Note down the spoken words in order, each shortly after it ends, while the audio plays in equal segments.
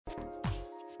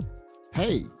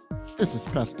Hey, this is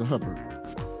Pastor Hubbard.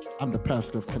 I'm the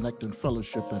pastor of Connecting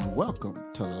Fellowship, and welcome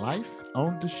to Life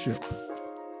on the Ship.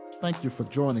 Thank you for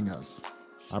joining us.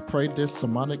 I pray this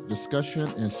sermonic discussion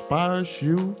inspires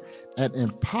you and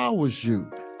empowers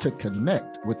you to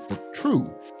connect with the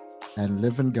true and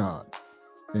living God.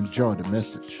 Enjoy the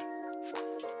message.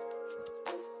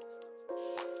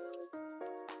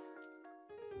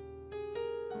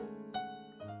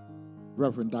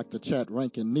 Reverend Dr. Chad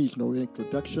Rankin needs no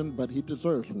introduction, but he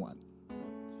deserves one.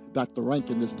 Dr.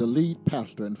 Rankin is the lead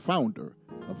pastor and founder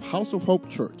of House of Hope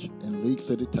Church in League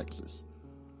City, Texas.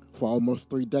 For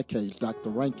almost 3 decades, Dr.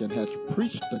 Rankin has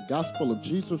preached the gospel of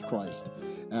Jesus Christ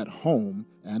at home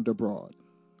and abroad.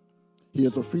 He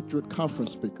is a featured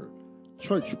conference speaker,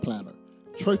 church planner,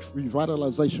 church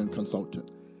revitalization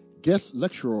consultant, guest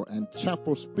lecturer and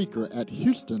chapel speaker at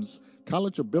Houston's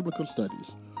College of Biblical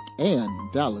Studies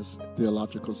and Dallas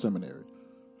Theological Seminary.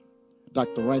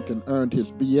 Dr. Rankin earned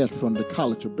his BS from the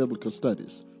College of Biblical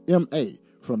Studies, MA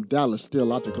from Dallas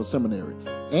Theological Seminary,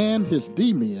 and his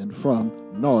DMin from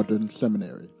Northern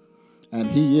Seminary.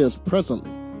 And he is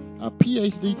presently a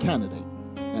PhD candidate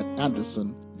at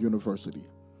Anderson University.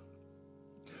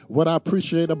 What I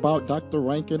appreciate about Dr.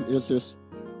 Rankin is his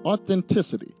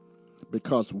authenticity,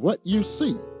 because what you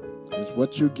see is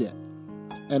what you get.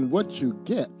 And what you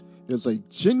get is a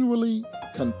genuinely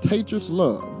contagious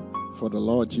love for the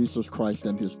Lord Jesus Christ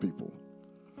and his people.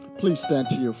 Please stand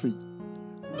to your feet.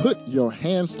 Put your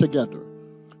hands together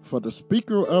for the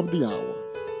speaker of the hour,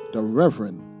 the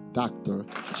Reverend Dr.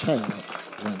 Chad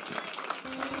Rankin.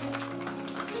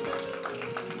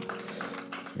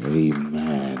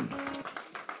 Amen.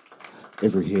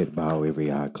 Every head bow,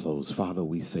 every eye closed. Father,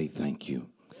 we say thank you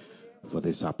for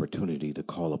this opportunity to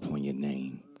call upon your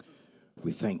name.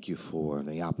 We thank you for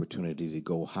the opportunity to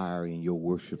go higher in your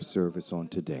worship service on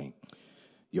today.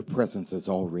 Your presence is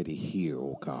already here,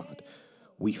 oh God.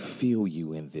 We feel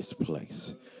you in this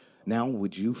place. Now,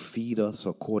 would you feed us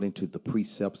according to the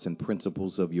precepts and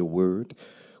principles of your word?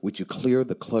 Would you clear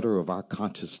the clutter of our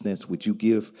consciousness? Would you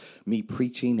give me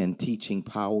preaching and teaching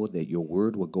power that your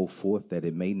word will go forth, that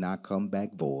it may not come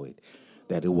back void,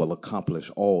 that it will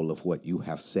accomplish all of what you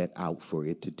have set out for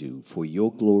it to do, for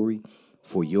your glory,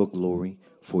 for your glory,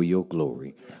 for your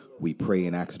glory. We pray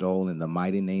and ask it all in the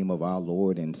mighty name of our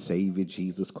Lord and Savior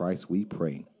Jesus Christ, we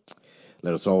pray.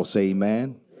 Let us all say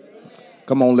amen.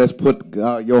 Come on, let's put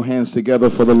your hands together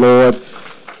for the Lord.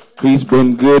 He's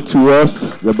been good to us.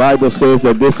 The Bible says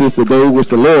that this is the day which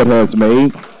the Lord has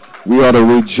made. We ought to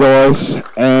rejoice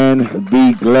and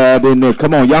be glad in it.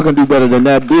 Come on, y'all can do better than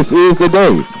that. This is the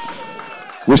day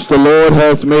which the Lord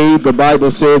has made. The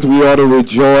Bible says we ought to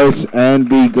rejoice and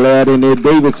be glad in it.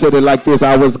 David said it like this: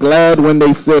 I was glad when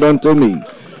they said unto me,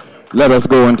 let us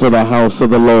go into the house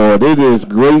of the Lord. It is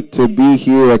great to be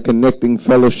here at Connecting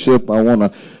Fellowship. I want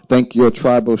to thank your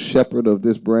tribal shepherd of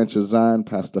this branch of Zion,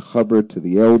 Pastor Hubbard, to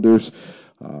the elders,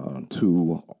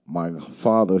 to my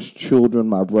father's children,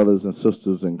 my brothers and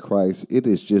sisters in Christ. It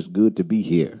is just good to be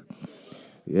here.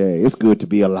 Yeah, it's good to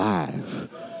be alive.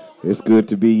 It's good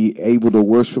to be able to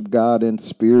worship God in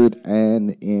spirit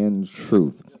and in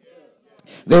truth.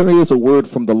 There is a word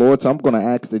from the Lord, so I'm going to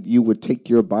ask that you would take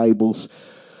your Bibles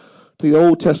to the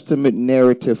Old Testament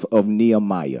narrative of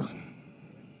Nehemiah.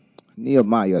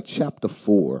 Nehemiah chapter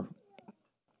 4.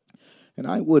 And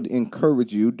I would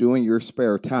encourage you during your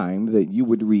spare time that you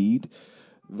would read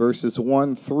verses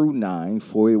 1 through 9,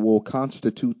 for it will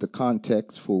constitute the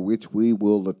context for which we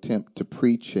will attempt to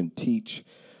preach and teach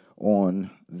on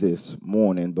this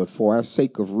morning. But for our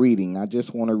sake of reading, I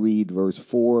just want to read verse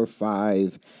 4,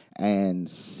 5, and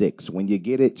 6. When you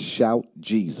get it, shout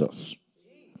Jesus.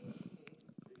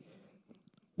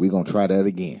 We're going to try that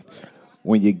again.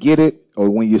 When you get it or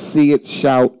when you see it,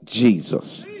 shout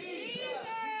Jesus.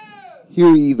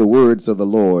 Hear ye the words of the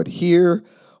Lord. Hear,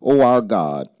 O our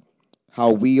God,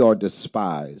 how we are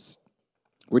despised.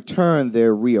 Return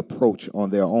their reproach on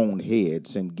their own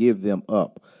heads and give them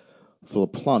up for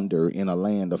plunder in a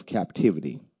land of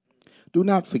captivity. Do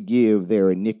not forgive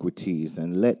their iniquities,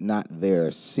 and let not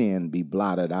their sin be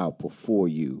blotted out before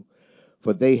you,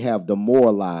 for they have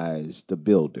demoralized the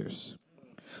builders.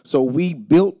 So we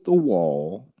built the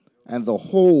wall, and the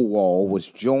whole wall was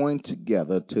joined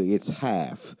together to its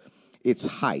half, its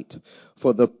height,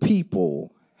 for the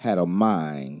people had a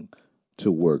mind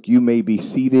to work. You may be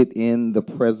seated in the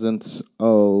presence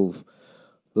of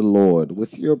the Lord.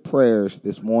 With your prayers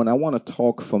this morning, I want to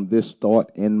talk from this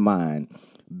thought in mind: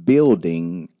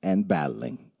 building and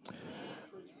battling.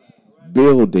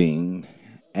 Building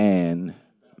and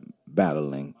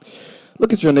battling.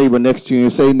 Look at your neighbor next to you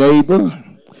and say, neighbor,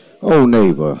 oh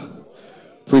neighbor,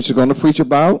 preacher going to preach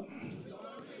about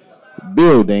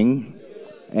building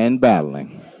and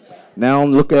battling. Now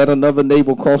look at another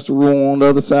neighbor across the room on the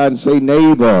other side and say,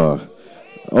 neighbor,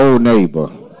 oh neighbor.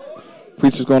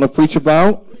 Preacher's going to preach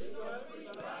about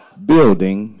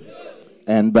building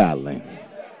and battling.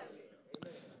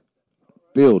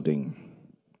 Building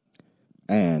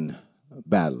and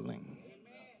battling.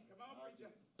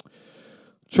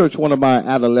 Church, one of my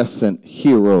adolescent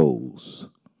heroes,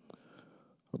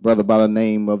 a brother by the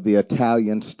name of the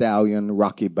Italian stallion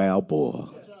Rocky Balboa.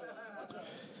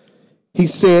 He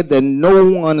said that no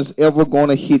one is ever going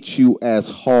to hit you as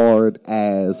hard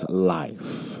as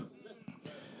life.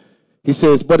 He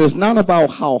says, but it's not about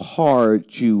how hard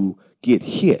you get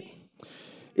hit.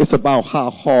 It's about how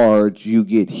hard you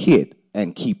get hit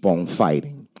and keep on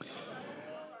fighting.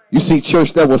 You see,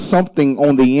 church, there was something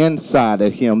on the inside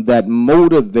of him that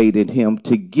motivated him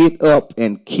to get up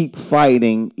and keep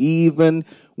fighting even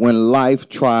when life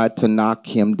tried to knock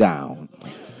him down.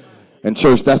 And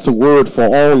church, that's a word for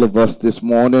all of us this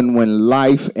morning. When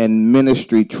life and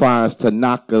ministry tries to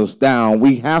knock us down,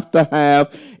 we have to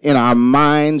have in our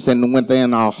minds and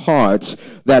within our hearts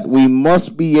that we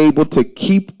must be able to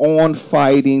keep on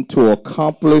fighting to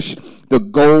accomplish the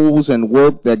goals and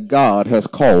work that God has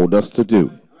called us to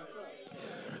do.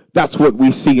 That's what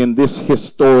we see in this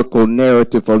historical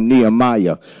narrative of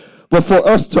Nehemiah. But for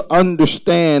us to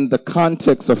understand the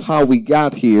context of how we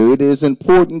got here, it is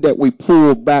important that we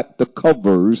pull back the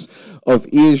covers of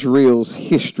Israel's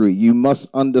history. You must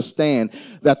understand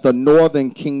that the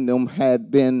northern kingdom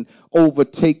had been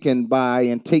overtaken by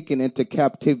and taken into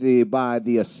captivity by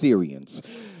the Assyrians.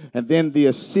 And then the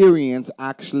Assyrians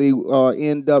actually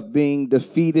end up being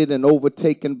defeated and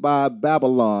overtaken by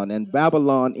Babylon. And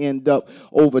Babylon end up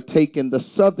overtaking the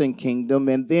southern kingdom.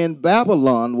 And then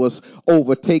Babylon was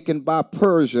overtaken by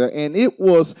Persia. And it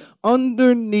was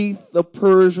underneath the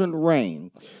Persian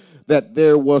reign that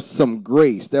there was some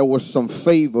grace, there was some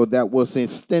favor that was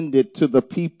extended to the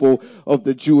people of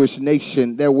the Jewish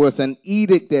nation. There was an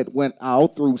edict that went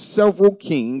out through several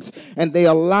kings, and they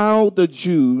allowed the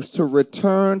Jews to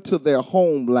return to their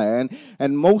homeland,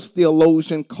 and most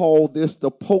theologians call this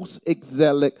the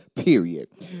post-exilic period.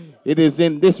 It is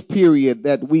in this period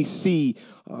that we see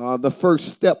the first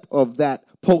step of that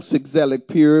post-exilic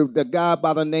period, the guy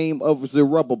by the name of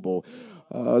Zerubbabel.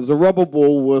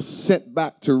 Zerubbabel was sent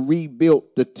back to rebuild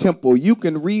the temple. You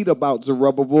can read about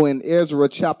Zerubbabel in Ezra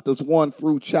chapters 1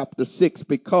 through chapter 6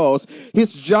 because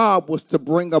his job was to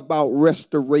bring about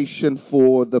restoration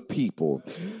for the people.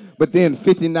 But then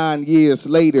 59 years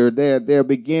later, there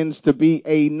begins to be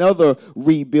another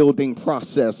rebuilding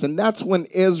process. And that's when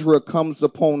Ezra comes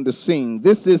upon the scene.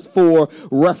 This is for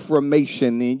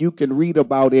Reformation, and you can read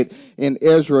about it in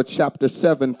Ezra chapter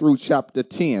 7 through chapter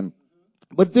 10.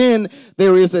 But then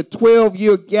there is a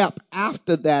 12-year gap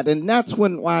after that, and that's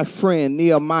when my friend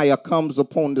Nehemiah comes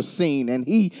upon the scene, and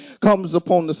he comes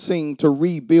upon the scene to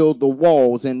rebuild the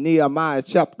walls. In Nehemiah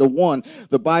chapter 1,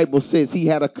 the Bible says he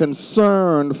had a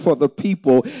concern for the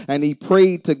people, and he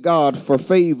prayed to God for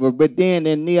favor. But then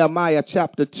in Nehemiah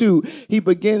chapter 2, he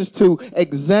begins to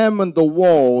examine the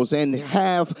walls and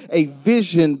have a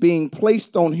vision being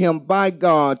placed on him by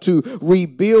God to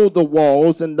rebuild the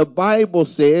walls, and the Bible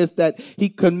says that he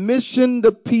commissioned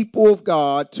the people of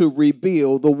God to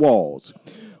rebuild the walls.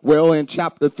 Well, in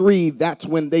chapter 3, that's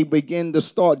when they begin to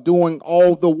start doing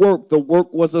all the work. The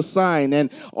work was assigned, and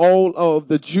all of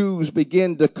the Jews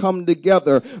begin to come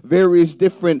together. Various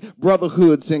different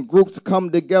brotherhoods and groups come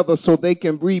together so they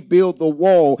can rebuild the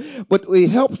wall. But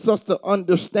it helps us to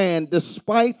understand,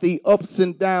 despite the ups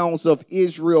and downs of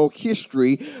Israel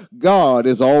history, God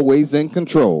is always in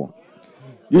control.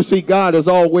 You see, God is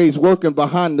always working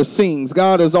behind the scenes.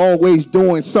 God is always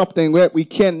doing something that we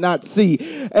cannot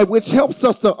see, and which helps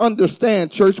us to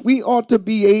understand, church, we ought to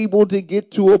be able to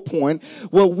get to a point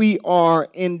where we are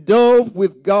endowed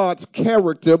with God's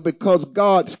character, because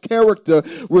God's character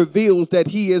reveals that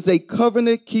he is a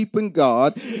covenant-keeping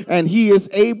God, and he is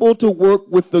able to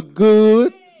work with the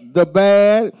good, the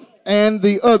bad, and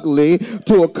the ugly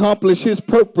to accomplish his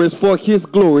purpose for his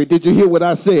glory. Did you hear what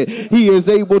I said? He is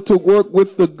able to work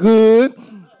with the good,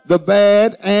 the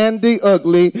bad, and the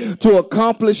ugly to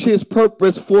accomplish his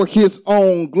purpose for his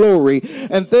own glory.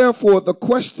 And therefore, the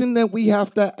question that we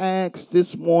have to ask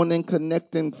this morning,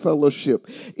 Connecting Fellowship,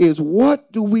 is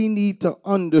what do we need to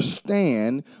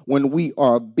understand when we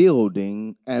are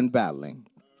building and battling?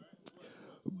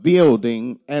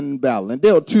 Building and battling.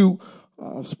 There are two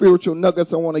spiritual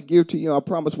nuggets I want to give to you. I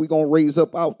promise we're going to raise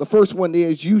up out. The first one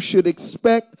is you should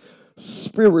expect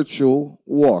spiritual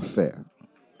warfare.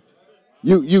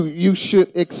 You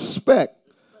should expect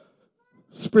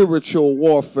spiritual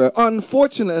warfare.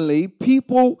 Unfortunately,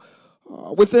 people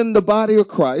within the body of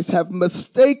Christ have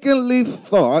mistakenly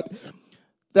thought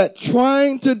that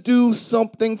trying to do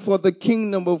something for the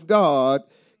kingdom of God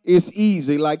is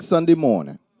easy, like Sunday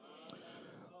morning.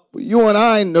 But you and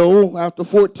I know, after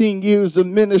 14 years of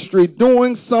ministry,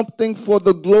 doing something for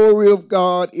the glory of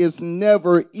God is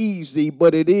never easy,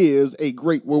 but it is a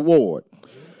great reward.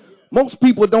 Most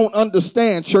people don't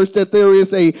understand, church, that there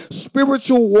is a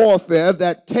spiritual warfare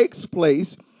that takes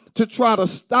place to try to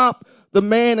stop the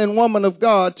man and woman of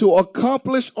God to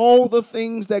accomplish all the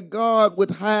things that God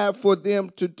would have for them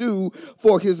to do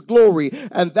for his glory.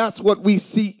 And that's what we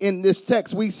see in this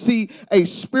text. We see a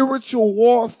spiritual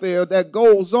warfare that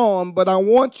goes on, but I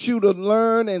want you to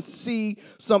learn and see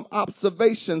some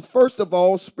observations. First of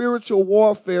all, spiritual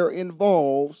warfare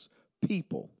involves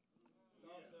people.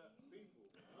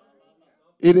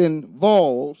 It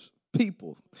involves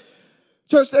people.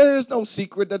 Church, there is no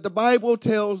secret that the Bible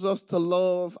tells us to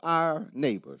love our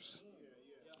neighbors.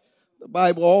 The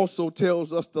Bible also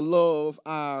tells us to love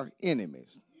our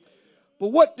enemies. But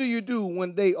what do you do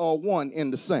when they are one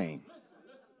and the same?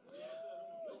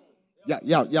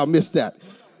 Y'all missed that.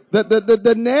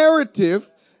 The narrative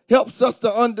helps us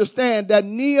to understand that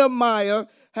Nehemiah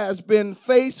has been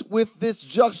faced with this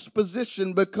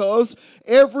juxtaposition because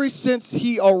ever since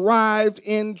he arrived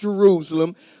in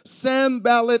Jerusalem,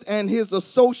 Sanballat and his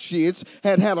associates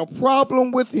had a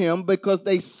problem with him because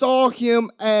they saw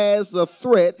him as a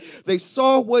threat. They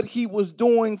saw what he was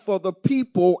doing for the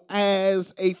people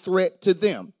as a threat to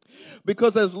them.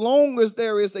 Because as long as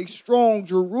there is a strong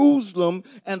Jerusalem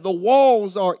and the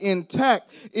walls are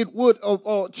intact, it would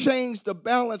change the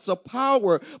balance of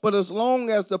power. But as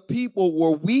long as the people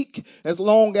were weak, as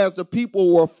long as the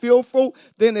people were fearful,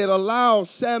 then it allows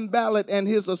Sanballat and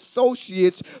his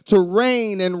associates to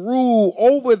reign and rule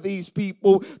over these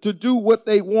people to do what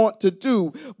they want to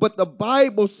do. But the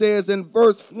Bible says in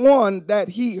verse 1 that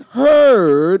he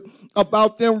heard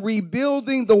about them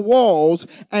rebuilding the walls,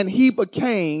 and he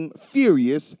became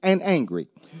furious and angry.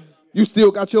 You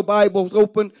still got your Bibles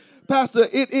open? Pastor,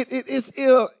 it is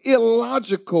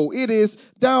illogical. It is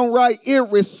downright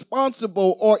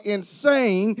irresponsible or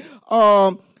insane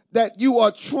that you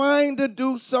are trying to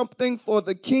do something for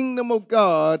the kingdom of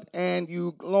God, and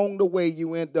you along the way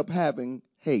you end up having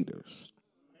haters.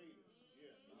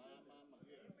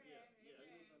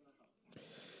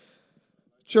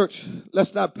 Church,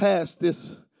 let's not pass this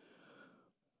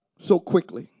so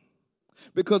quickly.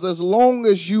 Because as long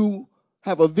as you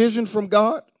have a vision from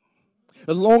God,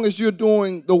 as long as you're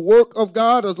doing the work of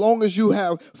God, as long as you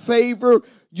have favor,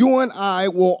 you and I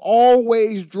will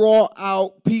always draw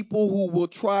out people who will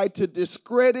try to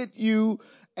discredit you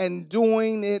and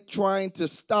trying to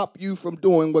stop you from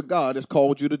doing what God has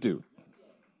called you to do.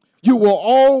 You will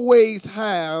always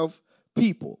have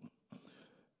people.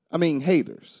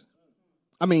 Haters.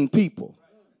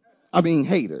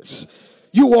 Haters.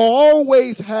 You will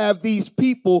always have these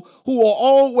people who are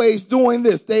always doing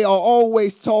this. They are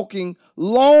always talking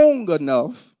long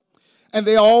enough, and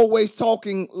they are always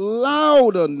talking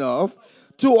loud enough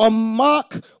to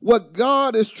mock what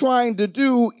God is trying to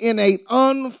do in a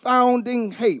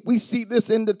unfounding hate. We see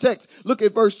this in the text. Look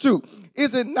at verse 2.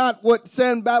 Is it not what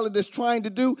Sanballat is trying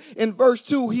to do? In verse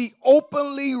 2, he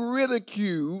openly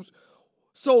ridicules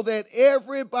so that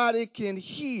everybody can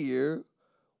hear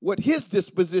what his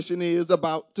disposition is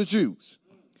about the Jews.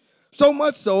 So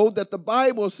much so that the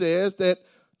Bible says that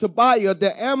Tobiah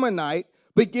the Ammonite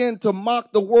began to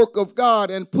mock the work of God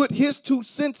and put his 2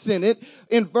 cents in it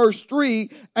in verse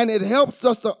 3, and it helps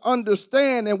us to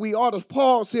understand, and we ought to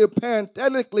pause here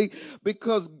parenthetically,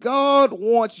 because God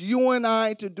wants you and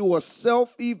I to do a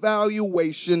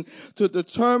self-evaluation to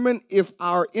determine if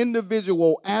our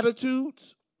individual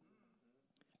attitudes,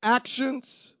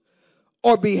 actions,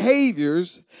 or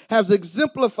behaviors has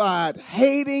exemplified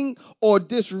hating or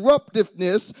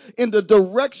disruptiveness in the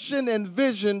direction and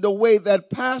vision the way that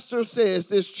pastor says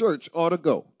this church ought to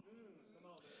go.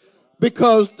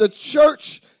 Because the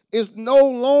church is no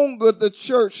longer the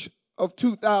church of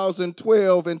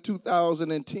 2012 and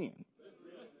 2010.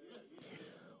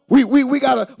 We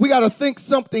gotta think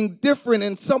something different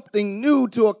and something new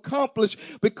to accomplish,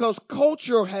 because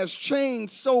culture has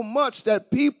changed so much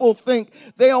that people think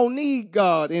they don't need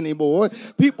God anymore.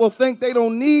 People think they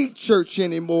don't need church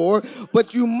anymore.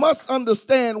 But you must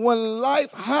understand, when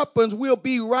life happens, we'll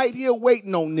be right here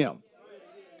waiting on them.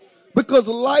 Because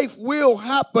life will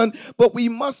happen, but we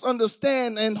must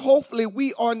understand, and hopefully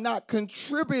we are not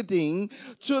contributing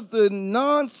to the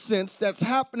nonsense that's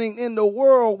happening in the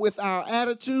world with our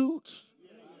attitudes,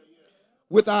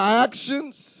 with our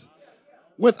actions,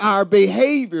 with our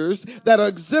behaviors that are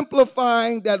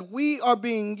exemplifying that we are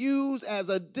being used as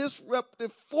a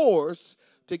disruptive force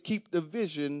to keep the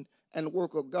vision and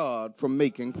work of God from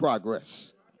making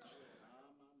progress.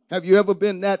 Have you ever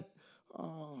been that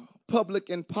public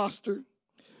imposter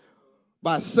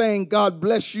by saying God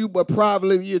bless you, but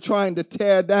privately you're trying to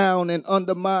tear down and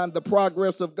undermine the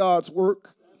progress of God's work?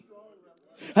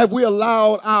 Have we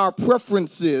allowed our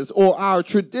preferences or our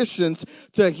traditions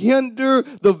to hinder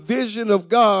the vision of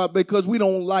God because we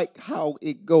don't like how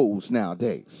it goes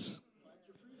nowadays?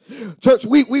 Church,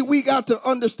 we got to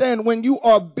understand when you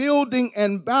are building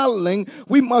and battling,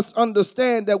 we must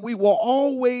understand that we will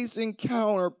always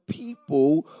encounter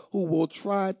people who will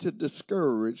try to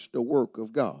discourage the work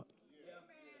of God.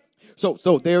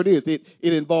 So there it is.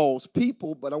 It involves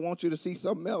people, but I want you to see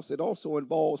something else. It also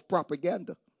involves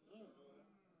propaganda.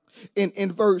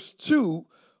 In verse 2,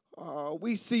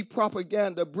 we see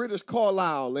propaganda. British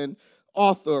Carlyle and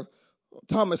author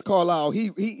Thomas Carlyle,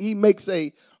 he makes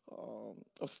a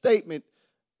statement,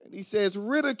 and he says,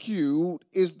 ridicule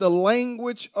is the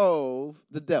language of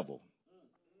the devil.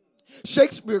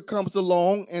 Shakespeare comes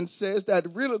along and says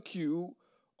that ridicule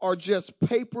are just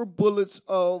paper bullets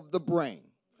of the brain.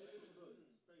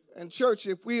 And church,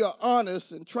 if we are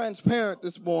honest and transparent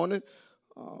this morning,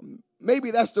 maybe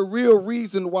that's the real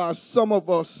reason why some of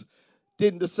us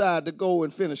didn't decide to go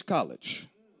and finish college.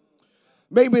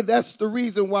 Maybe that's the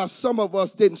reason why some of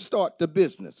us didn't start the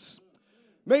business.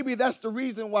 Maybe that's the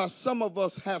reason why some of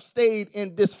us have stayed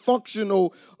in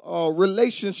dysfunctional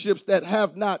relationships that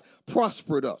have not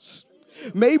prospered us.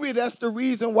 Maybe that's the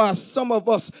reason why some of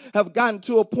us have gotten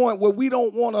to a point where we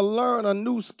don't want to learn a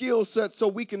new skill set so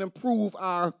we can improve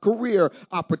our career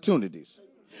opportunities.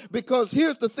 Because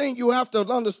here's the thing you have to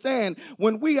understand.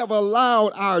 When we have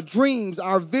allowed our dreams,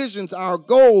 our visions, our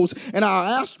goals, and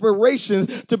our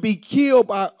aspirations to be killed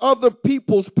by other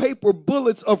people's paper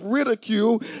bullets of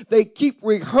ridicule, they keep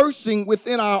rehearsing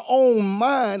within our own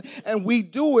mind, and we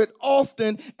do it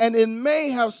often, and it may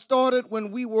have started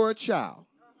when we were a child.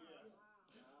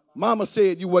 Mama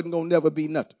said you wasn't going to never be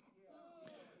nothing.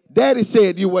 Daddy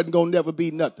said you wasn't going to never be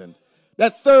nothing.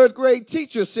 That third grade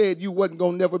teacher said you wasn't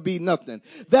going to never be nothing.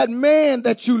 That man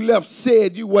that you left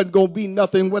said you wasn't going to be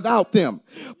nothing without them.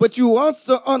 But you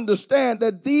also understand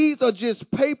that these are just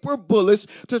paper bullets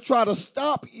to try to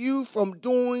stop you from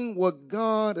doing what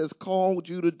God has called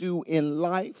you to do in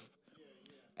life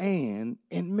and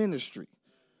in ministry.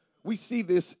 We see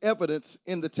this evidence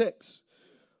in the text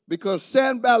because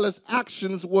Sanballat's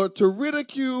actions were to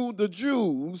ridicule the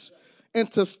Jews and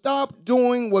to stop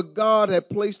doing what God had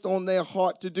placed on their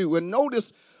heart to do. And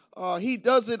notice he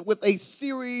does it with a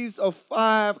series of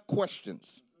 5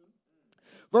 questions.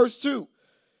 Verse 2,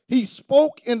 he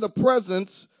spoke in the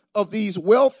presence of these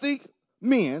wealthy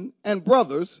men and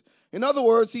brothers. In other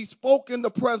words, he spoke in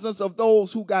the presence of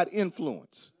those who got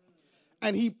influence.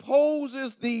 And he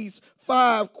poses these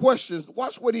 5 questions.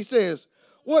 Watch what he says.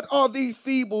 What are these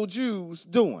feeble Jews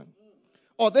doing?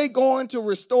 Are they going to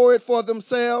restore it for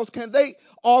themselves? Can they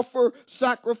offer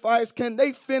sacrifice? Can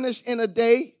they finish in a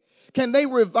day? Can they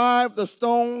revive the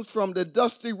stones from the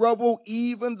dusty rubble,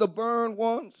 even the burned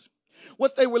ones?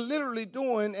 What they were literally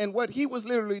doing and what he was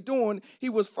literally doing, he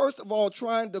was first of all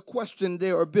trying to question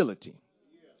their ability.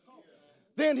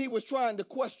 Then he was trying to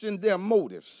question their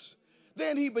motives.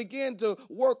 Then he began to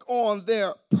work on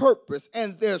their purpose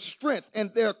and their strength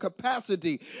and their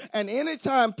capacity. And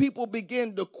anytime people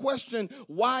begin to question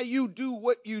why you do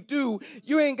what you do,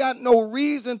 you ain't got no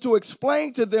reason to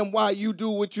explain to them why you do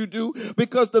what you do,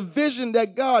 because the vision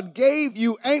that God gave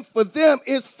you ain't for them,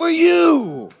 it's for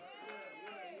you.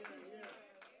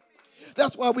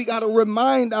 That's why we got to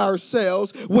remind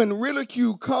ourselves when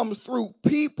ridicule comes through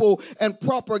people and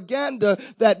propaganda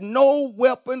that no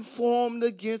weapon formed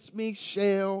against me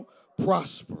shall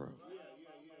prosper.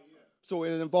 So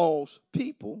it involves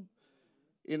people,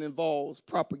 it involves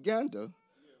propaganda,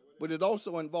 but it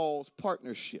also involves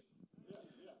partnership.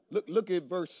 Look at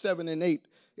verse 7 and 8.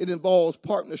 It involves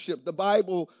partnership. The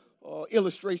Bible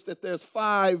illustrates that there's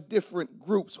 5 different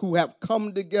groups who have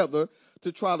come together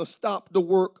to try to stop the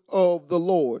work of the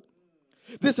Lord.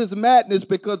 This is madness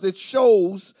because it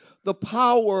shows the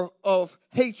power of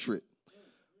hatred.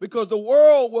 Because the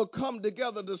world will come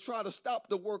together to try to stop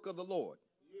the work of the Lord.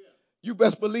 You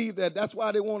best believe that. That's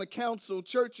why they want to counsel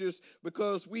churches,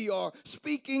 because we are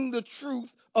speaking the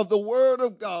truth of the word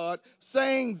of God,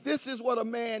 saying this is what a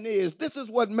man is, this is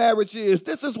what marriage is,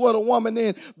 this is what a woman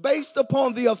is, based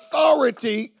upon the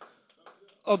authority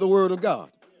of the word of God.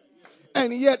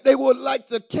 And yet they would like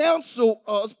to cancel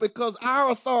us because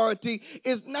our authority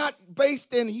is not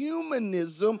based in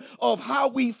humanism of how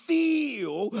we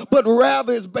feel, but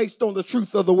rather is based on the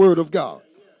truth of the Word of God.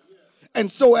 And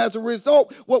so as a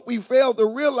result, what we fail to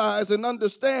realize and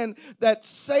understand that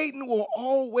Satan will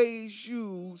always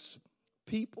use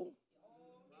people,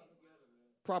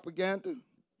 propaganda,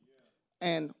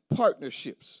 and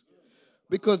partnerships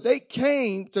because they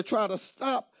came to try to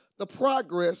stop the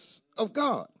progress of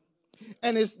God.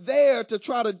 And it's there to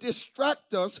try to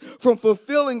distract us from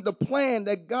fulfilling the plan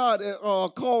that God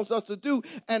calls us to do.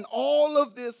 And all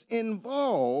of this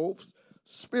involves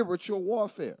spiritual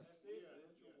warfare.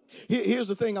 Here's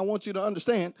the thing I want you to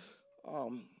understand.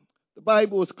 The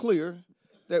Bible is clear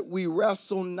that we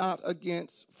wrestle not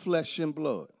against flesh and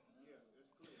blood.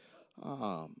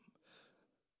 But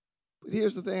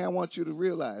here's the thing I want you to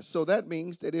realize. So that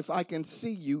means that if I can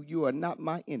see you, you are not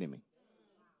my enemy.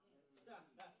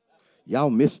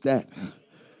 Y'all missed that.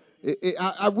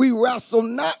 We wrestle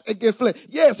not against flesh.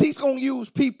 Yes, he's going to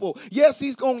use people. Yes,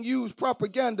 he's going to use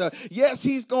propaganda. Yes,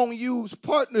 he's going to use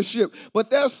partnership. But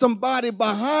there's somebody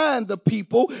behind the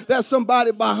people. There's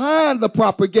somebody behind the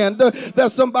propaganda.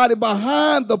 There's somebody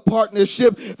behind the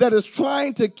partnership that is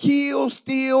trying to kill,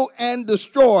 steal, and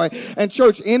destroy. And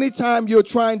church, anytime you're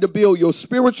trying to build your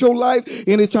spiritual life,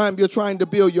 anytime you're trying to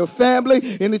build your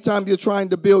family, anytime you're trying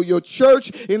to build your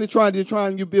church, anytime you're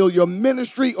trying to build your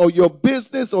ministry or your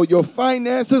business or your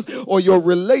finances or your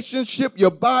relationship, your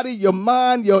body, your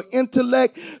mind, your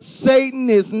intellect, Satan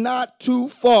is not too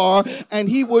far, and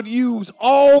he would use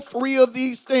all three of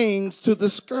these things to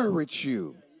discourage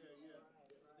you.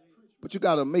 But you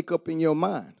got to make up in your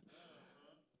mind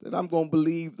that I'm going to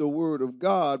believe the word of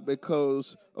God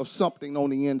because of something on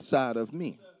the inside of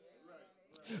me.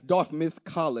 Dartmouth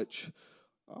College,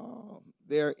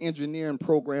 their engineering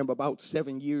program about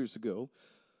 7 years ago,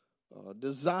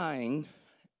 designed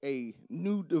a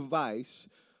new device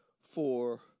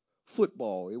for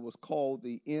football. It was called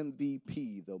the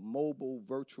MVP, the Mobile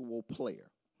Virtual Player.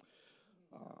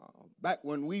 Back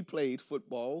when we played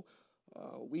football,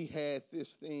 we had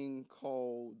this thing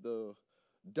called the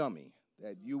dummy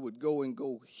that you would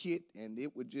go hit and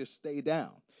it would just stay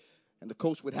down. And the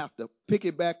coach would have to pick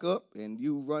it back up and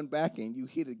you run back and you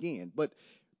hit again. But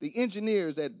the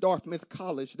engineers at Dartmouth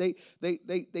College, they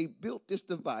built this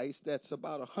device that's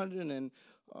about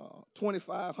 125,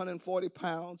 140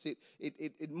 pounds.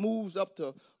 It moves up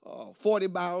to 40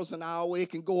 miles an hour. It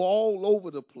can go all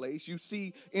over the place. You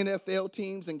see NFL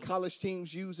teams and college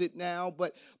teams use it now.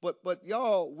 But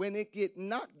y'all, when it get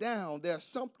knocked down, there's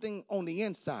something on the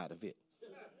inside of it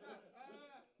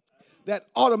that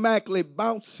automatically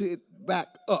bounces it back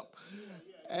up.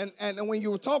 And when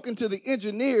you were talking to the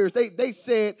engineers, they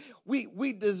said,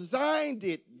 we designed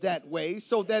it that way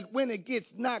so that when it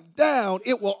gets knocked down,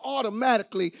 it will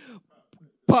automatically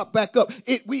pop back up.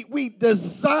 We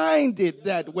designed it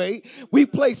that way. We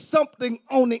placed something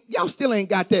on it. Y'all still ain't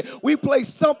got that. We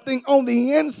placed something on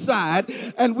the inside,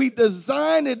 and we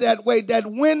designed it that way that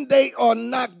when they are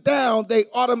knocked down, they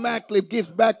automatically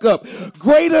get back up.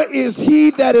 Greater is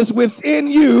he that is within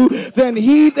you than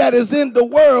he that is in the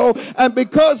world. And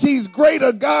because he's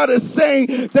greater, God is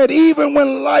saying that even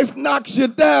when life knocks you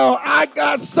down, I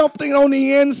got something on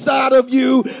the inside of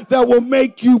you that will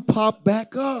make you pop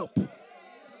back up.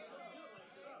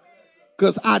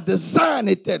 Because I designed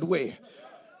it that way.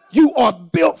 You are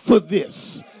built for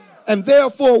this. And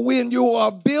therefore, when you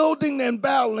are building and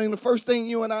battling, the first thing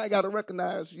you and I got to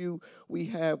recognize, we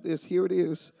have this. Here it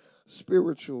is,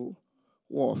 spiritual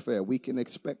warfare. We can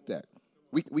expect that.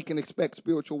 We can expect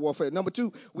spiritual warfare. Number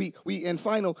two,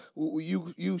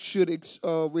 you should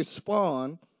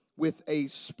respond with a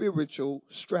spiritual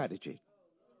strategy.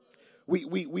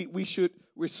 We should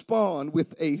respond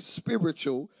with a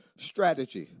spiritual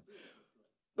strategy.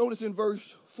 Notice in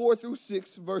verse 4 through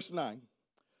 6, verse 9.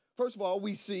 First of all,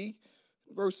 we see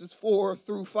verses 4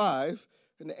 through 5,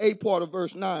 in the A part of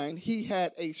verse 9, he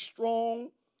had a strong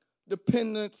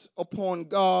dependence upon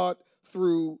God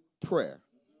through prayer.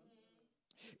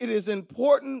 It is an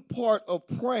important part of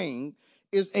praying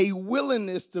is a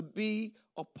willingness to be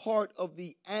a part of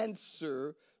the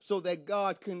answer so that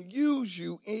God can use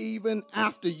you even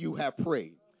after you have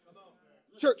prayed.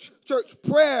 Church,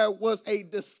 prayer was a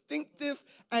distinctive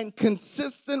and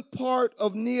consistent part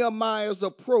of Nehemiah's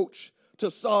approach to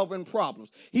solving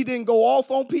problems. He didn't go off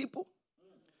on people.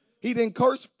 He didn't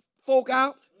curse folk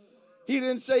out. He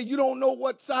didn't say, you don't know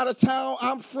what side of town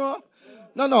I'm from.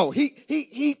 No.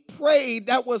 He prayed.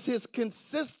 That was his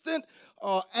consistent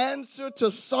answer to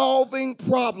solving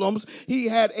problems. He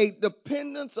had a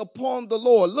dependence upon the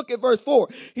Lord. Look at verse 4.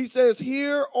 He says,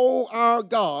 "Hear, O our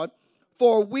God,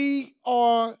 for we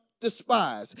are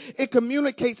despised. It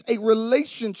communicates a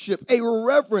relationship, a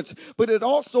reverence, but it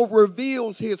also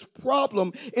reveals his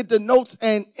problem. It denotes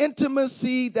an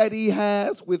intimacy that he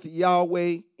has with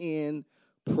Yahweh in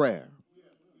prayer.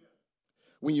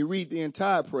 When you read the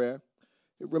entire prayer,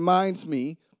 it reminds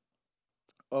me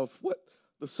of what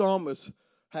the psalmist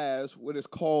has, what is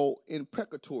called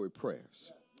imprecatory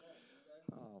prayers.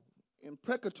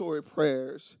 Imprecatory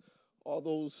prayers are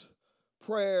those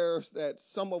prayers that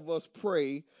some of us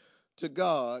pray to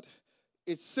God.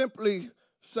 It's simply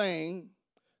saying,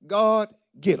 God,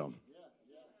 get them.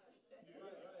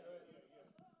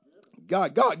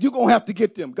 God, you're going to have to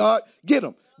get them. God, get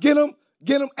them. Get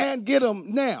them, and get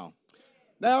them now.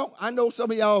 Now, I know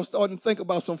some of y'all starting to think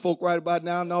about some folk right about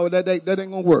now. No, that ain't going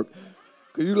to work.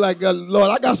 Because you're like, Lord,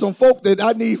 I got some folk that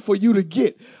I need for you to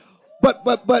get.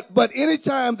 But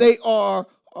anytime they are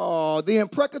the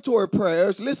imprecatory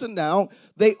prayers, listen now,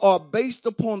 they are based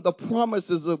upon the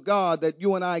promises of God that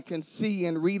you and I can see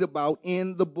and read about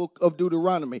in the book of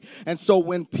Deuteronomy. And so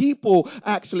when people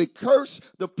actually curse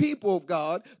the people of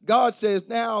God, God says,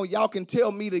 now y'all can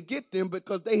tell me to get them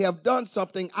because they have done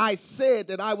something I said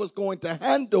that I was going to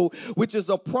handle, which is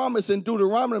a promise in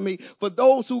Deuteronomy. For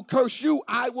those who curse you,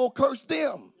 I will curse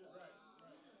them.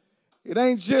 It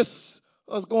ain't just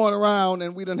us going around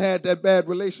and we done had that bad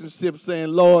relationship saying,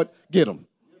 Lord, get them.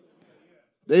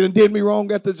 They done did me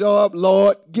wrong at the job.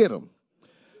 Lord, get them.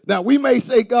 Now, we may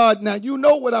say, God, now you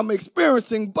know what I'm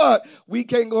experiencing, but we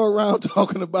can't go around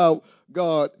talking about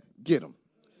God, get them.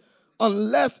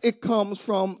 Unless it comes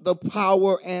from the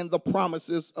power and the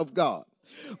promises of God.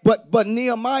 But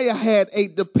Nehemiah had a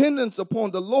dependence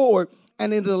upon the Lord,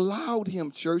 and it allowed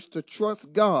him, church, to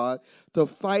trust God to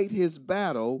fight his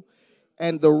battle,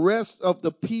 and the rest of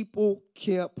the people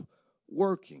kept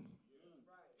working.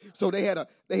 So they had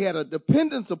a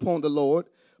dependence upon the Lord,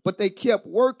 but they kept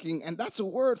working, and that's a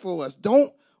word for us.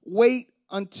 Don't wait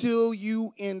until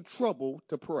you in trouble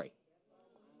to pray.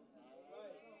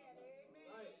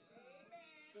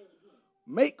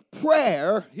 Make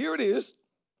prayer, here it is,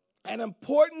 an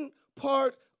important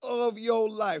part of your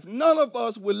life. None of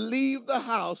us will leave the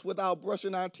house without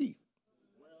brushing our teeth.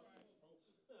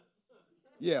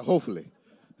 Yeah, hopefully.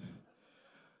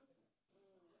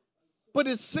 But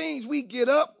it seems we get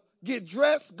up, get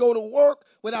dressed, go to work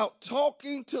without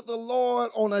talking to the Lord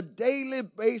on a daily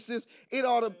basis. It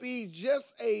ought to be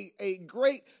just a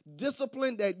great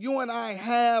discipline that you and I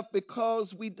have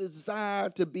because we desire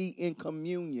to be in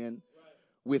communion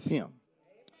with him.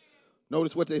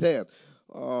 Notice what they have.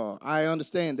 I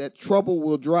understand that trouble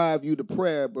will drive you to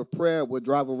prayer, but prayer will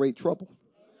drive away trouble.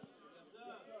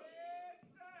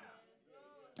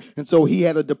 And so he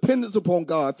had a dependence upon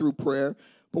God through prayer.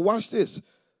 But watch this.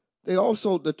 They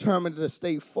also determined to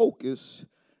stay focused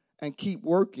and keep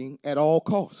working at all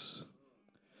costs.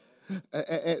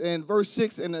 And verse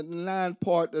 6 and the 9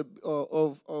 part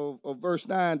of verse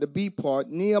 9, the B part,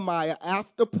 Nehemiah,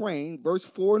 after praying, verse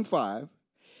 4 and 5,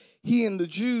 he and the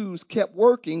Jews kept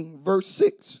working, verse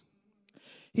 6.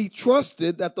 He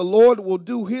trusted that the Lord will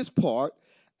do his part,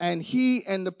 and he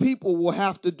and the people will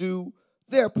have to do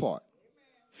their part.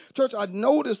 Church, I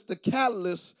noticed the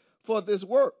catalyst for this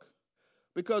work.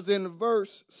 Because in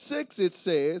verse 6 it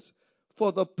says,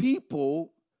 for the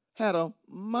people had a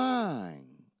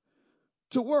mind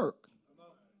to work.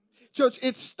 Church,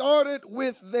 it started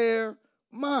with their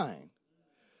mind.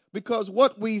 Because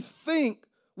what we think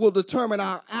will determine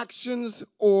our actions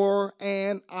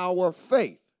and our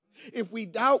faith. If we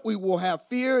doubt, we will have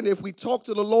fear. And if we talk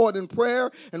to the Lord in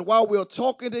prayer, and while we're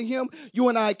talking to him, you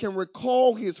and I can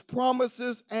recall his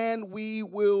promises, and we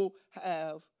will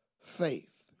have faith.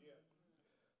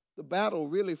 The battle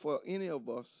really for any of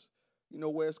us, you know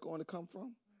where it's going to come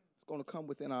from? It's going to come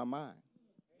within our mind.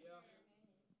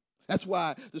 That's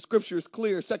why the scripture is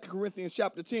clear, 2 Corinthians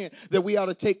chapter 10, that we ought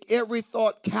to take every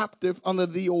thought captive under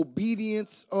the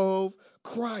obedience of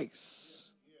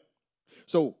Christ.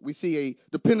 So we see a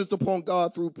dependence upon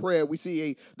God through prayer. We see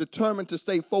a determined to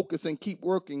stay focused and keep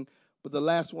working. But the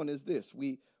last one is this.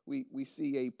 We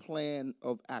see a plan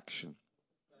of action.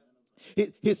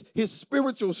 His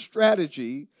spiritual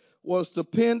strategy was to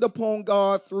depend upon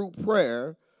God through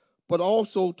prayer, but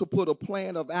also to put a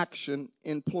plan of action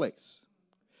in place.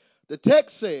 The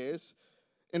text says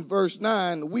in verse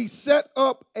 9, we set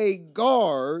up a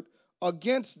guard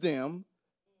against them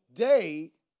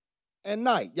day and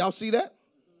night. Y'all see that?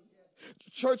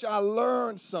 Church, I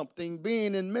learned something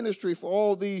being in ministry for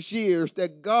all these years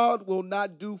that God will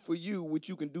not do for you what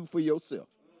you can do for yourself.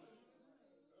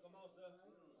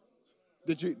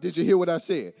 Did you hear what I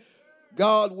said?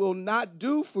 God will not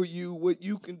do for you what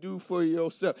you can do for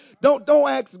yourself. Don't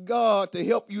ask God to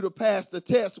help you to pass the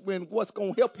test when what's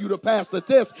going to help you to pass the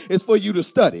test is for you to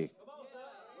study.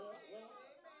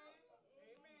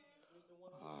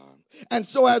 And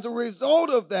so as a result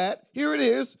of that, here it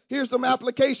is. Here's some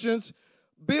applications.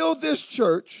 Build this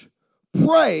church,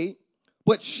 pray,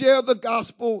 but share the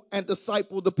gospel and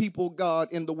disciple the people of God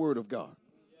in the word of God.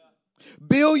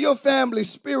 Build your family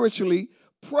spiritually,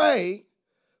 pray,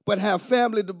 but have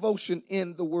family devotion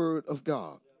in the word of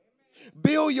God.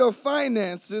 Build your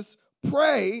finances,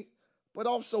 pray, but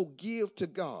also give to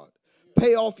God.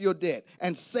 Pay off your debt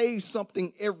and save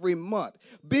something every month.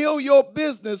 Build your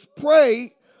business,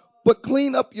 pray, but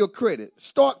clean up your credit.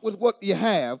 Start with what you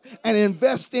have and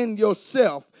invest in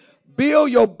yourself.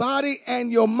 Build your body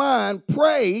and your mind.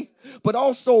 Pray, but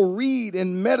also read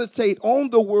and meditate on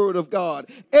the word of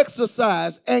God.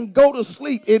 Exercise and go to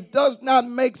sleep. It does not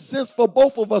make sense for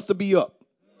both of us to be up.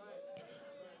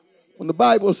 When the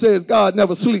Bible says God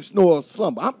never sleeps nor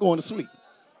slumber, I'm going to sleep.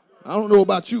 I don't know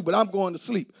about you, but I'm going to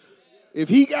sleep. If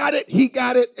he got it, he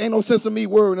got it. Ain't no sense of me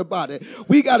worrying about it.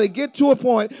 We got to get to a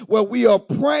point where we are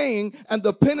praying and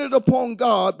dependent upon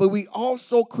God, but we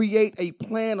also create a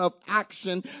plan of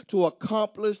action to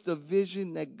accomplish the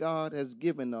vision that God has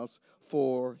given us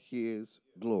for his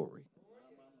glory.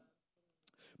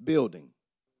 Building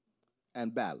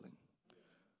and battling.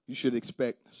 You should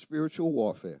expect spiritual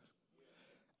warfare,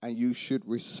 and you should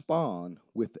respond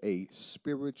with a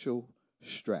spiritual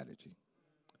strategy.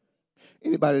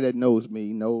 Anybody that knows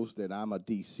me knows that I'm a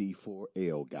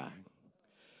DC4L guy.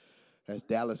 That's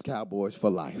Dallas Cowboys for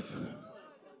life. All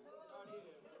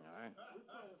right.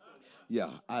 Yeah,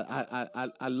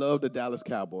 I love the Dallas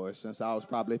Cowboys since I was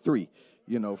probably 3,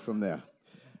 from there.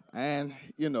 And,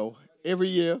 every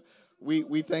year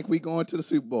we think we're going to the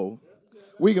Super Bowl.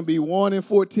 We can be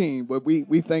 1-14, but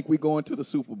we think we're going to the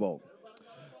Super Bowl.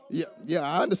 Yeah,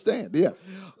 I understand. Yeah,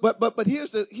 but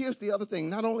here's the other thing.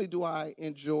 Not only do I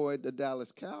enjoy the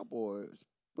Dallas Cowboys,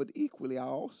 but equally I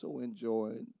also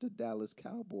enjoy the Dallas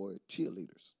Cowboy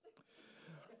cheerleaders.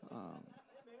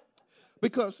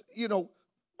 Because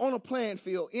on a playing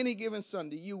field, any given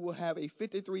Sunday, you will have a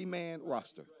 53-man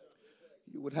roster.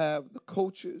 You would have the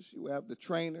coaches, you would have the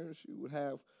trainers, you would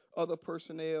have other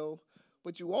personnel,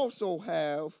 but you also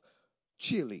have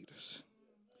cheerleaders.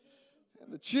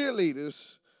 And the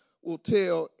cheerleaders will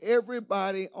tell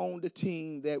everybody on the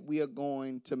team that we are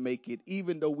going to make it,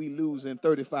 even though we lose in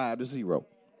 35-0.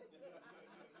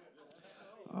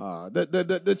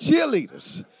 The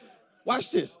cheerleaders,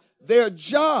 watch this. Their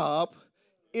job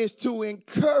is to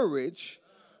encourage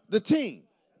the team.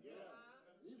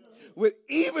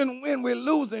 Even when we're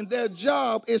losing, their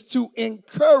job is to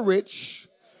encourage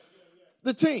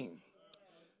the team.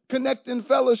 Connecting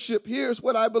fellowship. Here's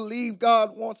what I believe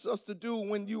God wants us to do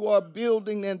when you are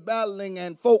building and battling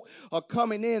and folk are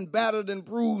coming in battered and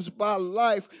bruised by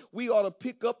life. We ought to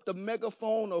pick up the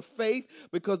megaphone of faith,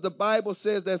 because the Bible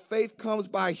says that faith comes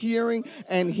by hearing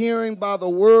and hearing by the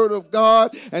word of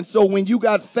God. And so when you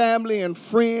got family and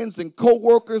friends and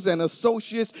co-workers and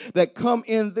associates that come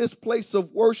in this place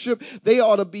of worship, they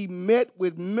ought to be met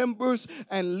with members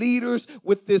and leaders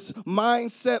with this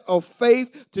mindset of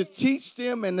faith to teach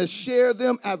them and to share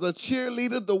them as a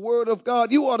cheerleader the word of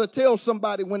God. You ought to tell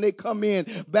somebody when they come in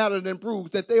battered and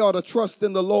bruised that they ought to trust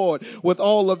in the Lord with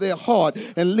all of their heart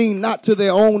and lean not to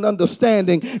their own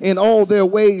understanding. In all their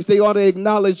ways they ought to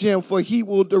acknowledge him, for he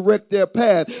will direct their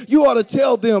path. You ought to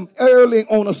tell them early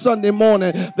on a Sunday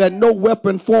morning that no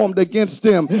weapon formed against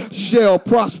them shall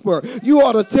prosper. You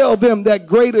ought to tell them that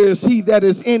greater is he that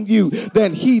is in you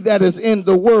than he that is in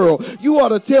the world. You ought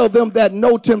to tell them that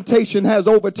no temptation has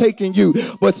overtaken you,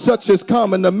 but such is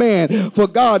common to man. For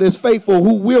God is faithful,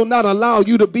 who will not allow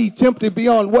you to be tempted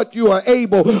beyond what you are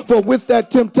able. For with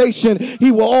that temptation,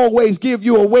 he will always give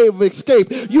you a way of escape.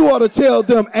 You ought to tell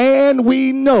them, and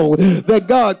we know that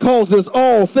God causes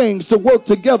all things to work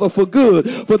together for good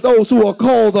for those who are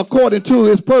called according to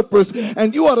his purpose.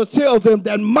 And you ought to tell them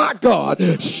that my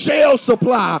God shall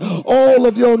supply all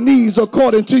of your needs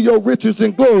according to your riches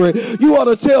and glory. You ought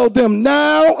to tell them,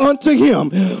 now unto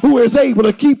him who is able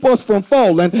to keep us from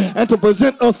falling and to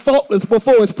present us faultless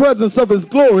before his presence of his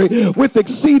glory with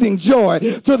exceeding joy.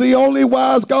 To the only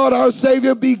wise God our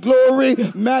Savior be glory,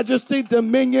 majesty,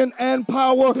 dominion, and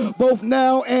power, both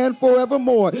now and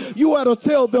forevermore. You ought to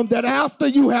tell them that after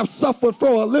you have suffered for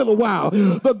a little while,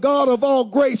 the God of all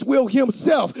grace will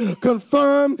himself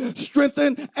confirm,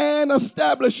 strengthen, and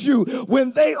establish you.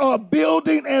 When they are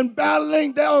building and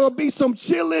battling, there ought to be some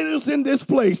cheerleaders in this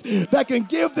place that can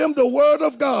give them the word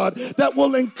of God, that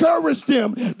will encourage them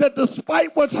him that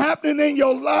despite what's happening in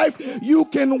your life, you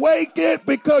can wake it,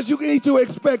 because you need to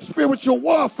expect spiritual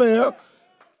warfare,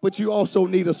 but you also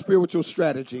need a spiritual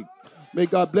strategy. May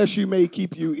God bless you, may he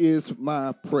keep you, is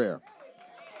my prayer.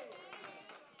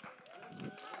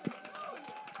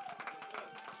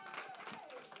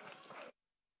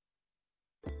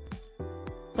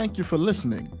 Thank you for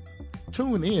listening.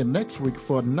 Tune in next week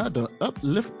for another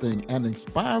uplifting and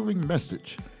inspiring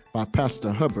message by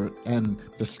Pastor Hubbard and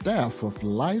the staff of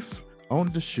Life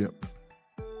on the Ship.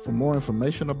 For more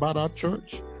information about our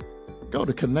church, go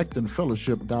to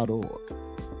connectingfellowship.org.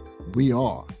 We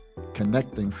are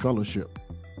Connecting Fellowship,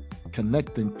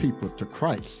 connecting people to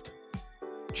Christ,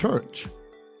 church,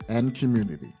 and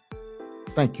community.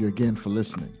 Thank you again for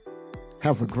listening.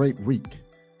 Have a great week,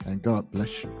 and God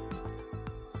bless you.